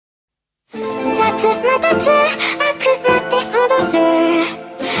つまたつ悪魔って踊る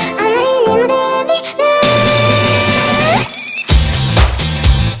あまりにもデビル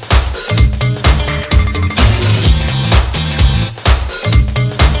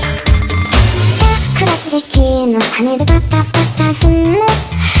桜時期の羽でパタパタすんの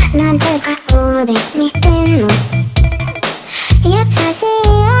なんて顔で見てんの優しい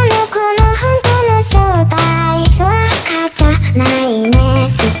あの子の本当の正体わかっちゃないね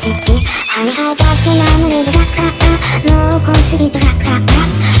ちはいはい雑な無理でガッガッガ濃厚すぎとガッガッガ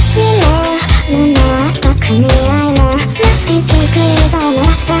夢の中組合の待って作りがのラ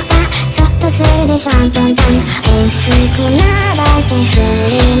ッラッちょっとするでしょアントンタンお好きなだけ振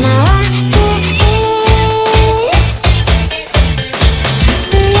り回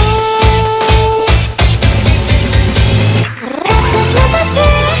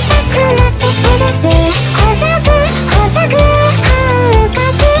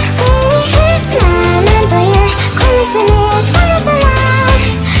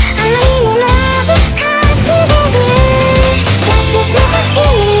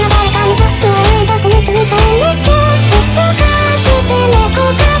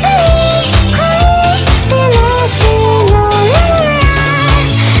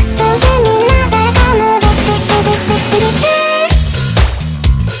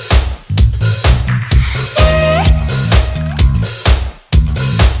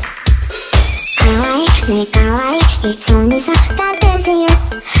すねかわいい一応にさだってしよ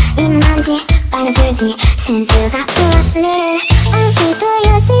今何時バイの10時センスが問われるあの人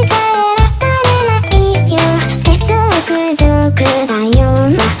よしさえらかれないよ鉄族族だよ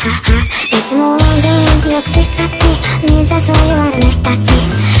まはは別も元気よくチカチ目指そうよ悪めたち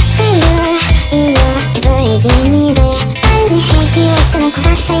全部いいよって食い気味で愛に平気をつの小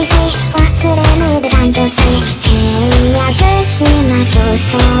崎先生忘れないで男女性契約しましょう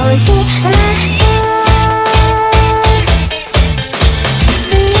そうしましょう